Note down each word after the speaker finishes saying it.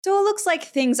So it looks like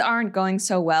things aren't going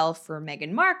so well for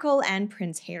Meghan Markle and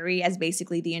Prince Harry, as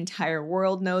basically the entire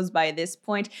world knows by this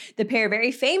point. The pair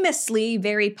very famously,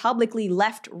 very publicly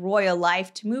left royal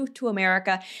life to move to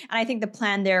America, and I think the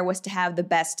plan there was to have the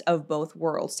best of both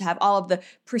worlds, to have all of the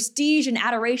prestige and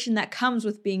adoration that comes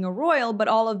with being a royal, but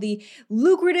all of the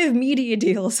lucrative media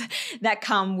deals that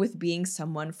come with being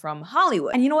someone from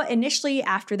Hollywood. And you know what? Initially,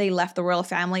 after they left the royal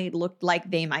family, it looked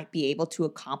like they might be able to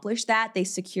accomplish that. They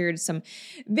secured some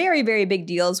very, very big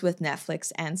deals with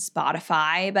Netflix and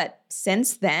Spotify, but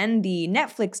since then, the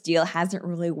Netflix deal hasn't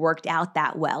really worked out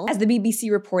that well. As the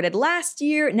BBC reported last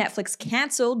year, Netflix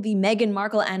canceled the Meghan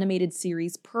Markle animated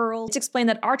series Pearl. It's explained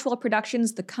that Archwell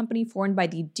Productions, the company formed by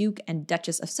the Duke and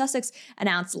Duchess of Sussex,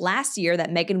 announced last year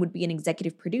that Meghan would be an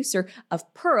executive producer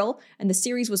of Pearl, and the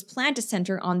series was planned to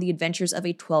center on the adventures of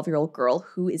a 12-year-old girl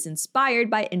who is inspired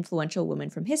by influential women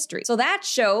from history. So that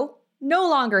show no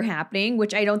longer happening,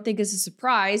 which I don't think is a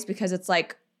surprise because it's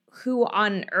like, who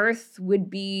on earth would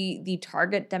be the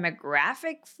target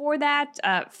demographic for that?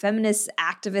 Feminist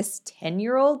activist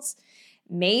 10-year-olds?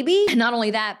 Maybe. Not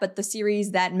only that, but the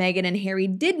series that Meghan and Harry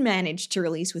did manage to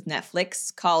release with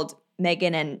Netflix called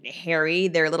Meghan and Harry,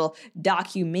 their little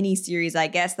docu-mini-series, I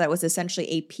guess, that was essentially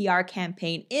a PR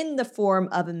campaign in the form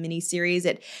of a mini-series.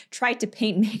 It tried to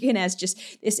paint Meghan as just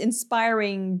this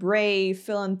inspiring, brave,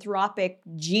 philanthropic,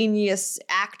 genius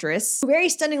actress who very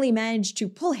stunningly managed to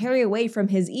pull Harry away from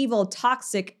his evil,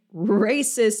 toxic,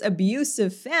 racist,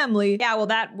 abusive family. Yeah, well,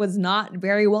 that was not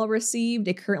very well received.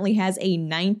 It currently has a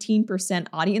 19%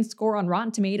 audience score on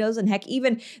Rotten Tomatoes, and heck,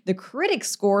 even the critic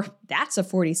score, that's a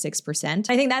 46%.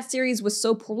 I think that series was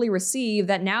so poorly received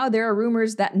that now there are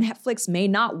rumors that Netflix may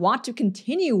not want to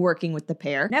continue working with the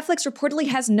pair. Netflix reportedly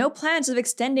has no plans of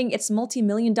extending its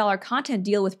multi-million-dollar content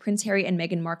deal with Prince Harry and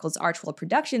Meghan Markle's Archwell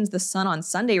Productions, The Sun on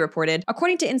Sunday reported.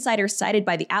 According to insiders cited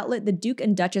by the outlet, the Duke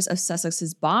and Duchess of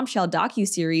Sussex's bombshell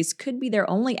docuseries could be their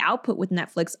only output with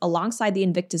Netflix alongside the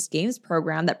Invictus Games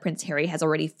program that Prince Harry has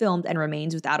already filmed and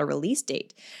remains without a release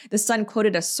date. The Sun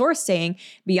quoted a source saying,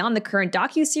 "Beyond the current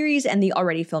docuseries and the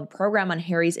already filmed program on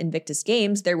Harry's Invictus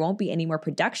Games, there won't be any more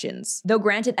productions." Though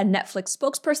granted, a Netflix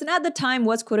spokesperson at the time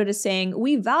was quoted as saying,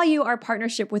 "We value our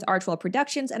partnership with Archwell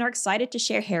Productions and are excited to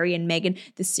share Harry and Meghan,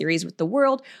 the series, with the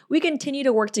world. We continue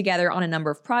to work together on a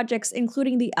number of projects,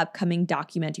 including the upcoming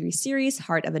documentary series,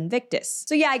 Heart of Invictus."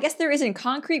 So yeah, I guess there isn't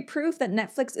concrete proof that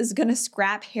Netflix is gonna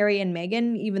scrap Harry and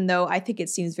Meghan, even though I think it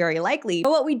seems very likely.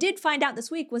 But what we did find out this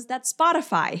week was that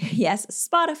Spotify, yes,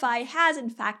 Spotify has in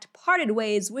fact parted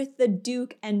ways with the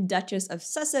Duke and Duchess of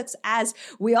Sussex, as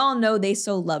we all know they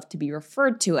so love to be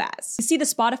referred to as. You see, the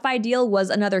Spotify deal was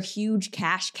another huge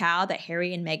cash cow that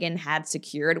Harry and Meghan had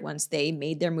secured once they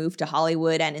made their move to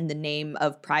Hollywood and in the name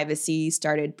of privacy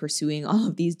started pursuing all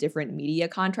of these different media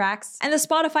contracts. And the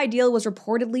Spotify deal was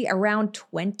reportedly around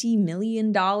 $20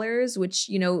 million, which,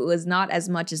 you know, was not as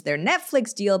much as their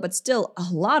Netflix deal, but still a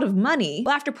lot of money.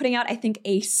 Well, after putting out, I think,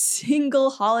 a single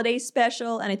holiday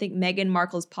special, and I think Meghan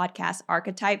Markle's podcast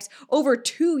Archetypes over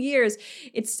 2 years,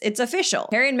 it's official.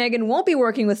 Harry and Meghan won't be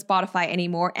working with Spotify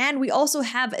anymore, and we also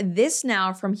have this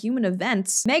now from Human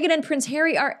Events. Meghan and Prince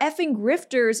Harry are effing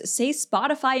grifters, say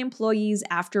Spotify employees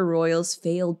after Royals'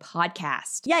 failed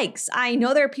podcast. Yikes. I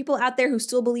know there are people out there who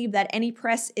still believe that any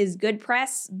press is good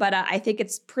press, but I think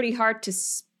it's pretty hard to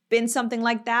spin something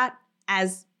like that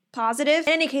as positive.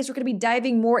 In any case, we're going to be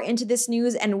diving more into this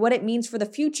news and what it means for the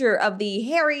future of the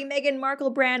Harry Meghan Markle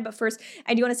brand. But first,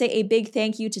 I do want to say a big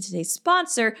thank you to today's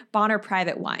sponsor, Bonner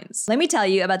Private Wines. Let me tell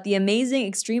you about the amazing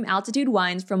extreme altitude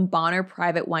wines from Bonner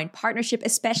Private Wine Partnership,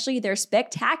 especially their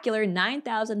spectacular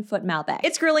 9,000-foot Malbec.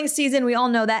 It's grilling season, we all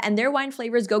know that, and their wine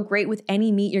flavors go great with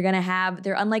any meat you're going to have.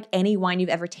 They're unlike any wine you've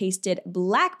ever tasted: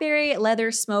 blackberry,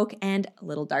 leather, smoke, and a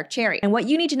little dark cherry. And what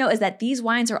you need to know is that these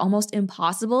wines are almost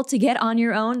impossible to get on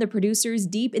your own. The producers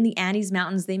deep in the Andes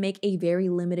Mountains, they make a very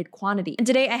limited quantity. And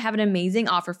today I have an amazing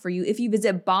offer for you. If you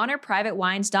visit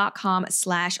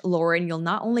bonnerprivatewines.com/Lauren, you'll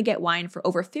not only get wine for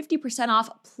over 50%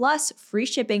 off plus free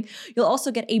shipping, you'll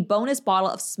also get a bonus bottle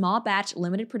of small batch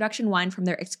limited production wine from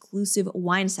their exclusive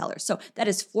wine cellar. So that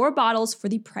is 4 bottles for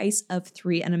the price of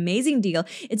 3. An amazing deal.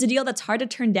 It's a deal that's hard to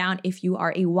turn down if you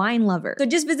are a wine lover. So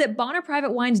just visit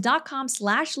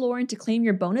bonnerprivatewines.com/Lauren to claim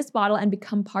your bonus bottle and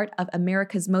become part of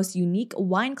America's most unique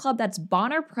wine wine club. That's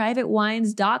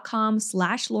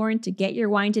bonnerprivatewines.com/Lauren to get your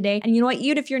wine today. And you know what?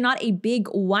 Even if you're not a big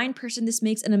wine person, this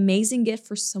makes an amazing gift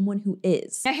for someone who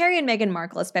is. Now, Harry and Meghan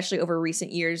Markle, especially over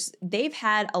recent years, they've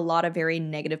had a lot of very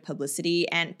negative publicity,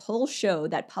 and polls show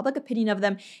that public opinion of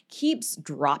them keeps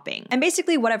dropping. And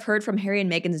basically what I've heard from Harry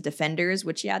and Meghan's defenders,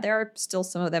 which yeah, there are still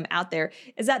some of them out there,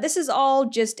 is that this is all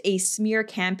just a smear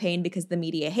campaign because the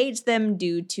media hates them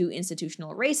due to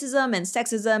institutional racism and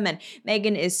sexism, and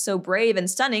Meghan is so brave and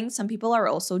stunning, some people are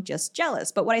also just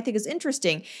jealous. But what I think is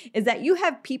interesting is that you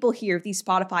have people here, these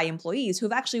Spotify employees, who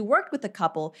have actually worked with the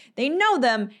couple, they know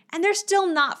them, and they're still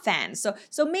not fans.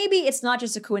 So maybe it's not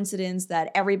just a coincidence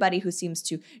that everybody who seems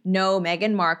to know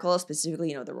Meghan Markle,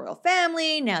 specifically, the royal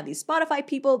family, now these Spotify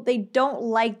people, they don't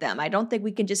like them. I don't think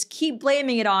we can just keep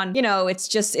blaming it on, it's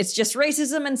just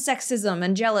racism and sexism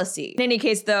and jealousy. In any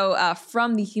case, though,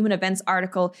 from the Human Events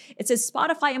article, it says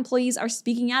Spotify employees are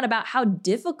speaking out about how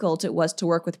difficult it was to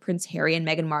work with Prince Harry and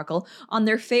Meghan Markle on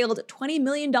their failed $20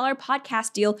 million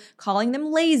podcast deal, calling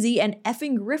them lazy and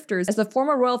effing grifters as the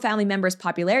former royal family member's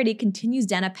popularity continues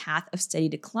down a path of steady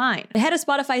decline. The head of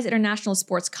Spotify's international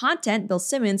sports content, Bill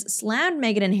Simmons, slammed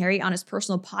Meghan and Harry on his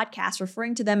personal podcast,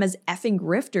 referring to them as effing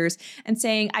grifters and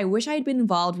saying, "I wish I had been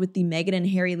involved with the Meghan and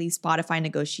Harry leave Spotify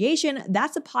negotiation.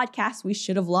 That's a podcast we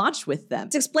should have launched with them."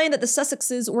 It's explained that the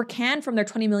Sussexes were canned from their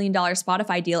 $20 million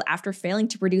Spotify deal after failing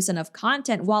to produce enough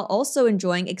content while also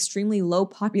enjoying extremely low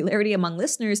popularity among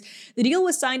listeners. The deal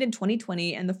was signed in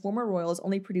 2020, and the former royals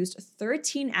only produced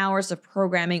 13 hours of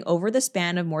programming over the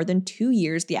span of more than 2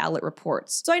 years, the outlet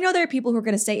reports. So I know there are people who are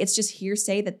going to say it's just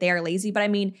hearsay that they are lazy, but I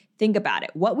mean, think about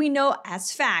it. What we know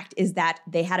as fact is that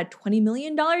they had a $20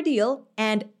 million deal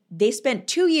and they spent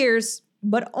 2 years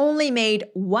but only made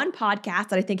one podcast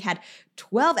that I think had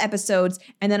 12 episodes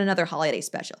and then another holiday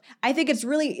special. I think it's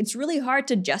really hard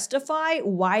to justify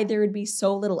why there would be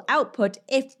so little output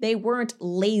if they weren't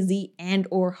lazy and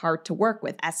or hard to work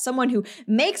with. As someone who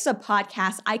makes a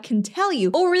podcast, I can tell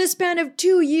you over the span of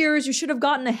 2 years, you should have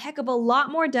gotten a heck of a lot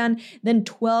more done than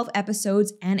 12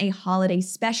 episodes and a holiday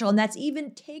special. And that's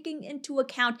even taking into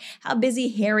account how busy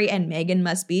Harry and Meghan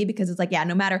must be, because it's like, yeah,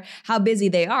 no matter how busy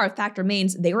they are, the fact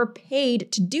remains they were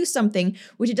paid to do something,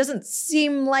 which it doesn't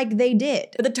seem like they did.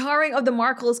 But the tarring of the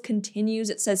Markles continues.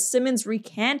 It says Simmons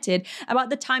recanted about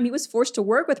the time he was forced to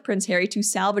work with Prince Harry to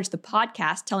salvage the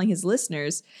podcast, telling his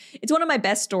listeners, "It's one of my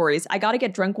best stories. I got to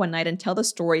get drunk one night and tell the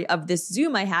story of this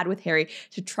Zoom I had with Harry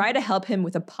to try to help him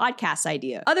with a podcast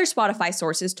idea." Other Spotify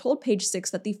sources told Page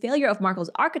Six that the failure of Markle's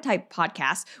Archetype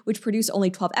podcast, which produced only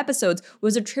 12 episodes,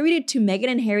 was attributed to Meghan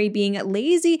and Harry being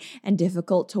lazy and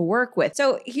difficult to work with.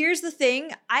 So here's the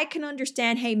thing. I can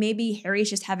understand, hey, maybe Harry's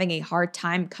just having a hard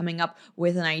time coming up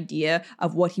with an idea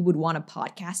of what he would want a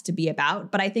podcast to be about.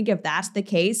 But I think if that's the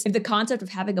case, if the concept of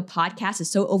having a podcast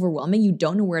is so overwhelming, you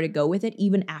don't know where to go with it,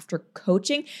 even after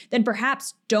coaching, then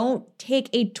perhaps don't take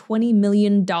a $20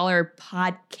 million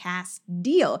podcast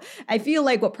deal. I feel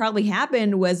like what probably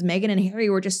happened was Meghan and Harry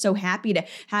were just so happy to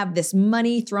have this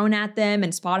money thrown at them,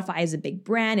 and Spotify is a big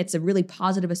brand. It's a really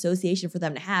positive association for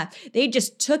them to have. They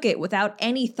just took it without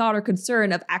any thought or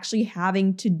concern of actually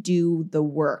having to do the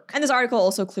work. And this article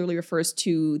also clearly refers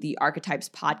to the Archetypes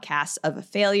podcast of a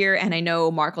failure. And I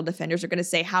know Markle defenders are going to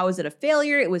say, how is it a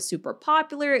failure? It was super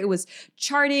popular. It was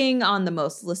charting on the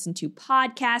most listened to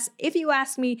podcasts. If you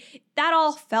ask me, that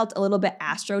all felt a little bit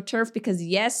astroturf because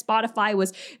yes, Spotify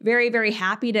was very, very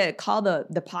happy to call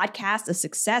the podcast a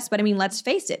success. But I mean, let's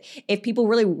face it, if people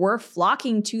really were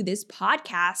flocking to this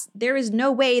podcast, there is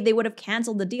no way they would have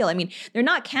canceled the deal. I mean, they're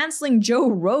not canceling Joe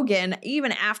Rogan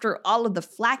even after all of the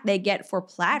flack they get for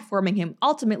platforming him.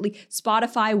 Ultimately,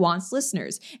 Spotify wants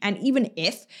listeners. And even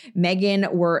if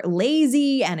Meghan were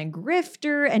lazy and a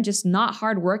grifter and just not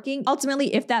hardworking,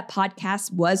 ultimately, if that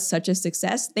podcast was such a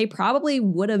success, they probably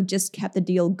would have just kept the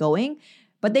deal going.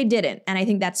 But they didn't, and I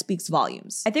think that speaks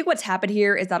volumes. I think what's happened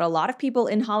here is that a lot of people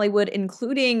in Hollywood,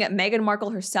 including Meghan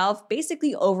Markle herself,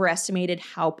 basically overestimated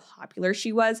how popular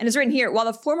she was. And it's written here, while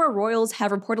the former royals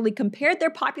have reportedly compared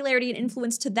their popularity and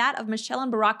influence to that of Michelle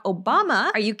and Barack Obama,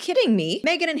 are you kidding me?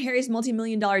 Meghan and Harry's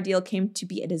multi-million-dollar deal came to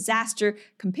be a disaster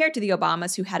compared to the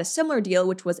Obamas, who had a similar deal,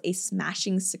 which was a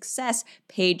smashing success,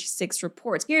 Page Six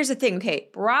reports. Here's the thing, okay,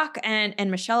 Barack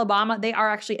and Michelle Obama, they are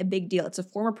actually a big deal. It's a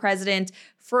former president,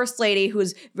 first lady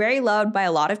who's very loved by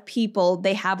a lot of people.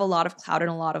 They have a lot of clout and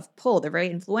a lot of pull. They're very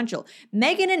influential.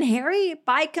 Meghan and Harry,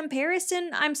 by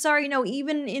comparison, I'm sorry, no,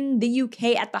 even in the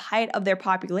UK at the height of their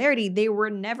popularity, they were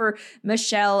never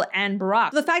Michelle and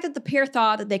Barack. The fact that the pair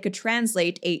thought that they could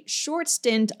translate a short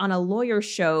stint on a lawyer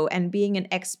show and being an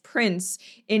ex-prince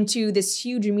into this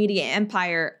huge media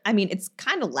empire, I mean, it's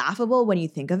kind of laughable when you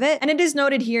think of it. And it is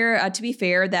noted here, to be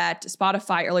fair, that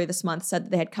Spotify earlier this month said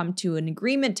that they had come to an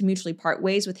agreement to mutually part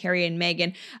ways with Harry and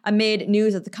Meghan amid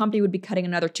news that the company would be cutting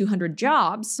another 200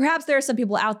 jobs. Perhaps there are some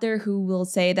people out there who will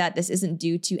say that this isn't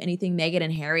due to anything Meghan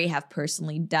and Harry have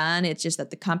personally done. It's just that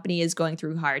the company is going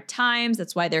through hard times.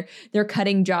 That's why they're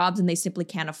cutting jobs, and they simply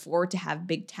can't afford to have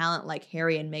big talent like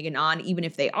Harry and Meghan on, even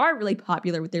if they are really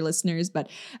popular with their listeners. But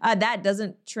that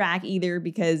doesn't track either,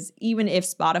 because even if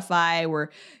Spotify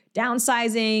were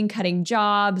downsizing, cutting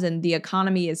jobs, and the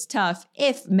economy is tough,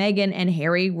 if Meghan and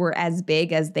Harry were as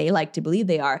big as they like to believe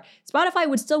they are, Spotify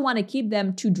would still want to keep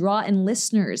them to draw in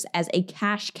listeners as a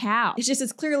cash cow.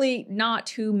 It's clearly not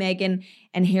who Meghan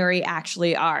and Harry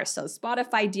actually are. So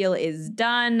Spotify deal is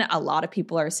done. A lot of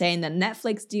people are saying the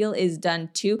Netflix deal is done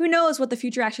too. Who knows what the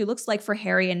future actually looks like for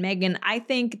Harry and Meghan? I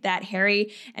think that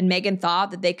Harry and Meghan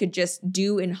thought that they could just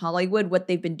do in Hollywood what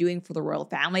they've been doing for the royal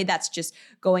family. That's just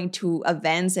going to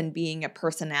events and being a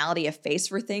personality, a face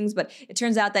for things. But it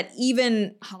turns out that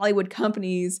even Hollywood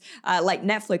companies like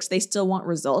Netflix, they still want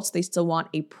results. They still want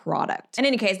a product. In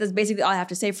any case, that's basically all I have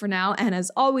to say for now. And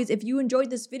as always, if you enjoyed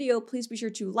this video, please be sure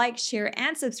to like, share,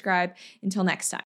 and subscribe. Until next time.